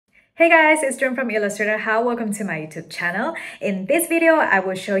Hey guys, it's Dream from Illustrator. Hi, welcome to my YouTube channel. In this video, I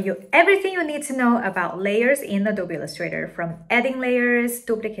will show you everything you need to know about layers in Adobe Illustrator, from adding layers,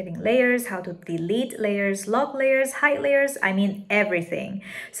 duplicating layers, how to delete layers, lock layers, hide layers, I mean everything.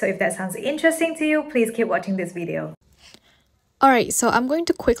 So if that sounds interesting to you, please keep watching this video. Alright, so I'm going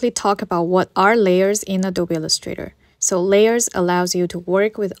to quickly talk about what are layers in Adobe Illustrator. So layers allows you to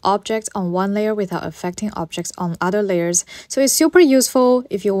work with objects on one layer without affecting objects on other layers. So it's super useful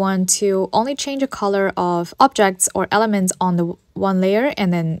if you want to only change the color of objects or elements on the one layer,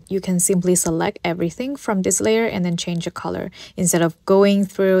 and then you can simply select everything from this layer and then change the color instead of going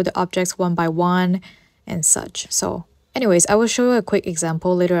through the objects one by one and such. So anyways, I will show you a quick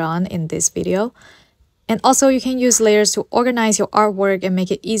example later on in this video. And also you can use layers to organize your artwork and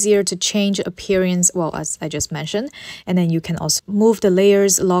make it easier to change appearance, well, as I just mentioned. And then you can also move the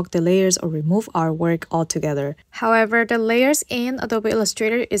layers, lock the layers, or remove artwork altogether. However, the layers in Adobe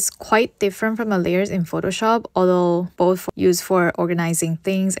Illustrator is quite different from the layers in Photoshop, although both used for organizing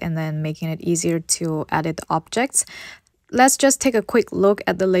things and then making it easier to edit objects. Let's just take a quick look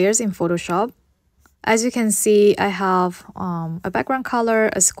at the layers in Photoshop. As you can see, I have a background color,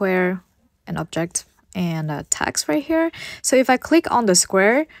 a square, an object, and a text right here. So if I click on the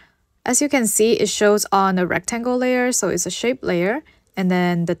square, as you can see, it shows on the rectangle layer, so it's a shape layer, and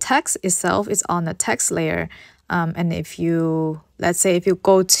then the text itself is on the text layer. And if you, let's say if you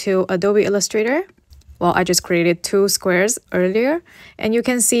go to Adobe Illustrator, well, I just created two squares earlier, and you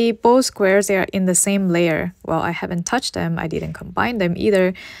can see both squares, they are in the same layer. Well, I haven't touched them, I didn't combine them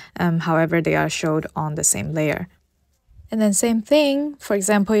either. However, they are showed on the same layer. And then same thing, for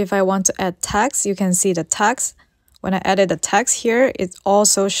example, if I want to add text, you can see the text. When I added the text here, it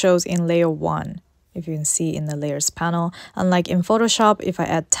also shows in layer 1, if you can see in the layers panel. Unlike in Photoshop, if I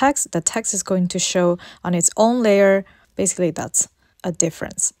add text, the text is going to show on its own layer. Basically, that's a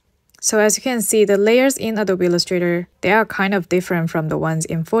difference. So as you can see, the layers in Adobe Illustrator, they are kind of different from the ones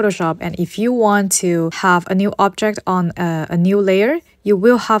in Photoshop. And if you want to have a new object on a new layer, you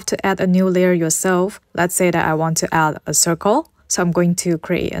will have to add a new layer yourself. Let's say that I want to add a circle. So I'm going to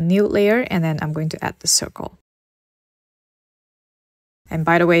create a new layer and then I'm going to add the circle. And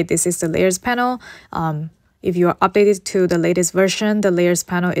by the way, this is the layers panel. If you are updated to the latest version, the layers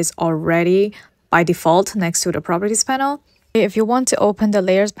panel is already by default next to the properties panel. If you want to open the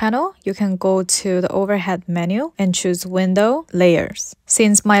layers panel, you can go to the overhead menu and choose window layers.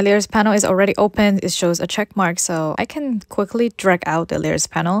 Since my layers panel is already open, it shows a check mark, so I can quickly drag out the layers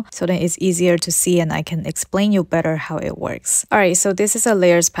panel so then it's easier to see and I can explain you better how it works. Alright, so this is a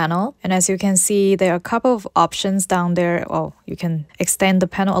layers panel, and as you can see, there are a couple of options down there. Oh, you can extend the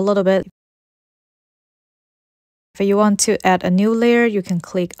panel a little bit. If you want to add a new layer, you can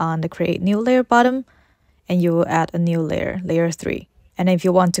click on the create new layer button and you will add a new layer, layer 3. And if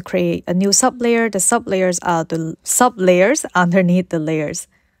you want to create a new sublayer, the sublayers are the sublayers underneath the layers.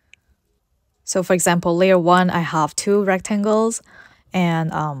 So for example, layer 1, I have 2 rectangles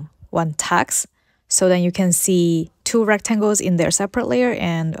and 1 text. So then you can see 2 rectangles in their separate layer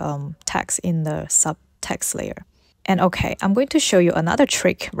and text in the subtext layer. And okay, I'm going to show you another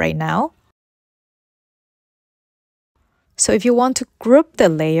trick right now. So if you want to group the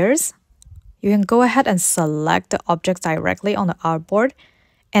layers, you can go ahead and select the object directly on the artboard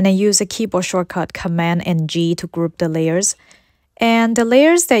and then use the keyboard shortcut Command and G to group the layers. And the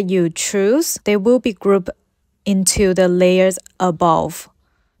layers that you choose, they will be grouped into the layers above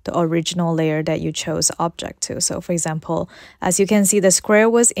the original layer that you chose the object to. So for example, as you can see, the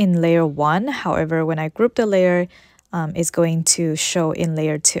square was in layer 1. However, when I group the layer, it's going to show in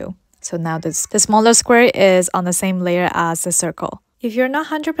layer 2. So now the smaller square is on the same layer as the circle. If you're not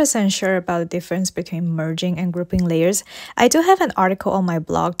 100% sure about the difference between merging and grouping layers, I do have an article on my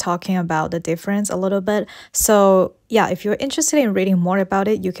blog talking about the difference a little bit. So yeah, if you're interested in reading more about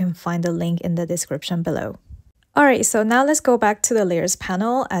it, you can find the link in the description below. Alright, so now let's go back to the layers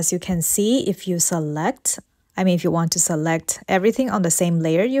panel. As you can see, if you want to select everything on the same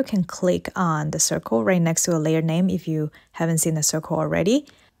layer, you can click on the circle right next to a layer name if you haven't seen the circle already.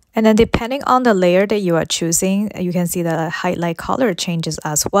 And then depending on the layer that you are choosing, you can see the highlight color changes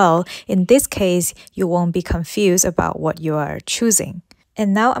as well. In this case, you won't be confused about what you are choosing.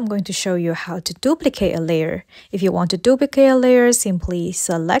 And now I'm going to show you how to duplicate a layer. If you want to duplicate a layer, simply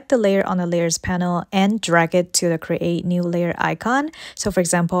select the layer on the layers panel and drag it to the create new layer icon. So for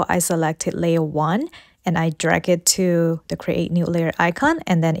example, I selected layer 1 and I drag it to the create new layer icon,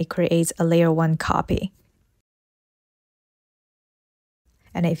 and then it creates a layer 1 copy.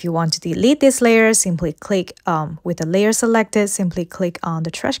 And if you want to delete this layer, simply click with the layer selected, simply click on the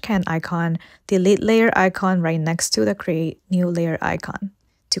trash can icon, delete layer icon right next to the create new layer icon.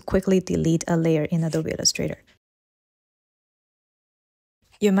 to quickly delete a layer in Adobe Illustrator.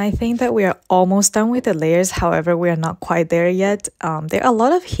 You might think that we are almost done with the layers, however, we are not quite there yet. There are a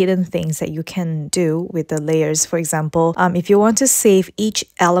lot of hidden things that you can do with the layers. For example, if you want to save each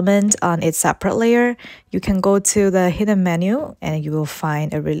element on its separate layer, you can go to the hidden menu and you will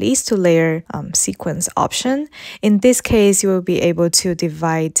find a release to layer sequence option. In this case, you will be able to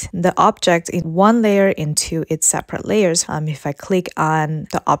divide the object in one layer into its separate layers. If I click on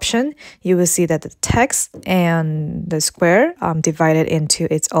the option, you will see that the text and the square divided into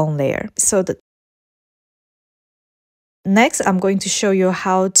its own layer. Next, I'm going to show you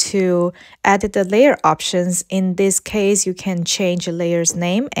how to edit the layer options. In this case, you can change a layer's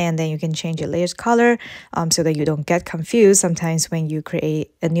name and then you can change a layer's color so that you don't get confused. Sometimes when you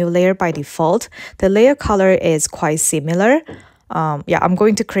create a new layer by default, the layer color is quite similar. I'm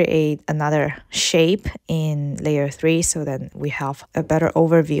going to create another shape in layer 3 so that we have a better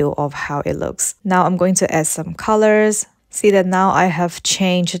overview of how it looks. Now I'm going to add some colors. See that now I have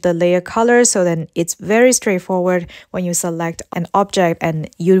changed the layer color so then it's very straightforward when you select an object and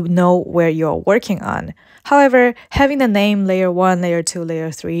you know where you're working on. However, having the name layer 1, layer 2, layer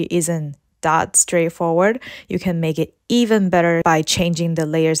 3 isn't that straightforward. You can make it even better by changing the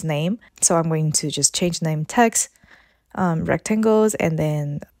layer's name. So I'm going to just change name text, rectangles, and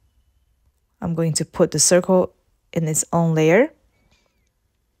then I'm going to put the circle in its own layer.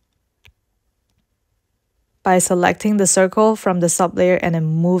 By selecting the circle from the sublayer and then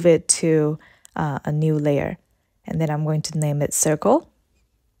move it to a new layer. And then I'm going to name it circle.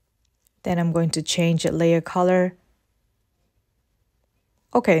 Then I'm going to change the layer color.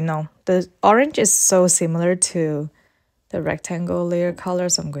 Okay, no, the orange is so similar to the rectangle layer color,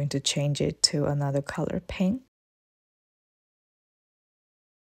 so I'm going to change it to another color, pink.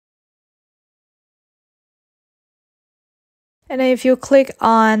 And then if you click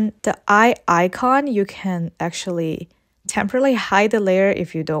on the eye icon, you can actually temporarily hide the layer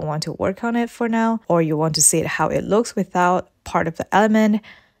if you don't want to work on it for now, or you want to see how it looks without part of the element.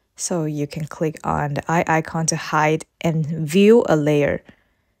 So you can click on the eye icon to hide and view a layer.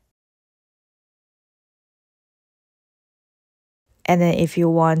 And then if you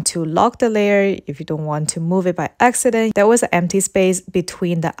want to lock the layer, if you don't want to move it by accident, there was an empty space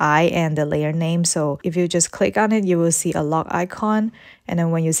between the eye and the layer name. So if you just click on it, you will see a lock icon. And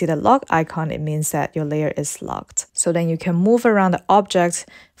then when you see the lock icon, it means that your layer is locked. So then you can move around the object.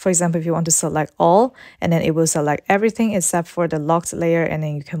 For example, if you want to select all, and then it will select everything except for the locked layer, and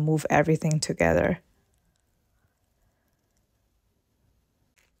then you can move everything together.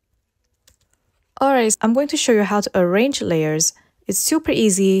 Alright, I'm going to show you how to arrange layers. It's super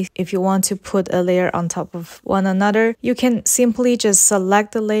easy. If you want to put a layer on top of one another, you can simply just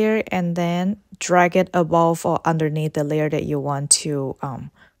select the layer and then drag it above or underneath the layer that you want to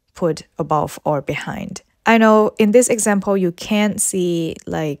put above or behind. I know in this example, you can't see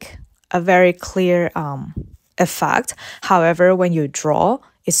like a very clear effect. However, when you draw,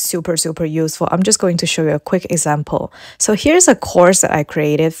 it's super useful. I'm just going to show you a quick example. So here's a course that I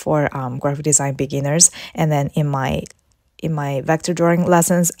created for graphic design beginners, and then in my vector drawing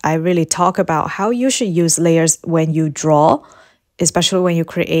lessons, I really talk about how you should use layers when you draw, especially when you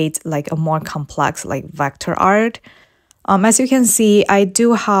create like a more complex like vector art. As you can see, I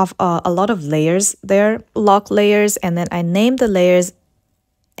do have a lot of layers there, lock layers, and then I name the layers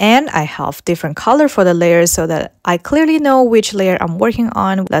and I have different color for the layers so that I clearly know which layer I'm working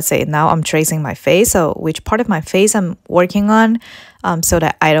on. Let's say now I'm tracing my face, so which part of my face I'm working on so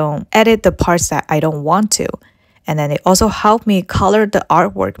that I don't edit the parts that I don't want to. And then it also helped me color the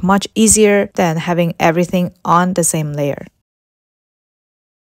artwork much easier than having everything on the same layer.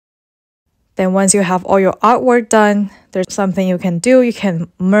 Then once you have all your artwork done, there's something you can do. You can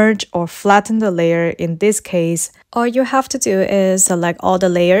merge or flatten the layer. In this case, all you have to do is select all the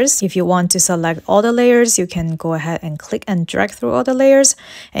layers. If you want to select all the layers, you can go ahead and click and drag through all the layers.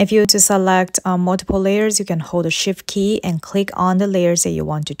 And if you want to select multiple layers, you can hold the Shift key and click on the layers that you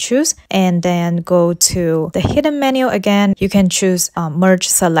want to choose. And then go to the hidden menu again. You can choose Merge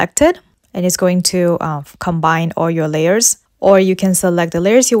Selected, and it's going to combine all your layers. Or you can select the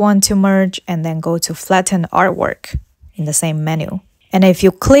layers you want to merge and then go to Flatten Artwork in the same menu. And if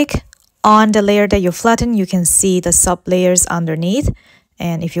you click on the layer that you flatten, you can see the sub-layers underneath.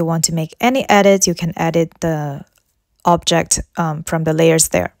 And if you want to make any edits, you can edit the object from the layers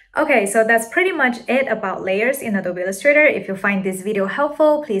there. Okay, so that's pretty much it about layers in Adobe Illustrator. If you find this video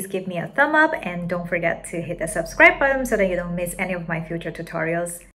helpful, please give me a thumb up and don't forget to hit the subscribe button so that you don't miss any of my future tutorials.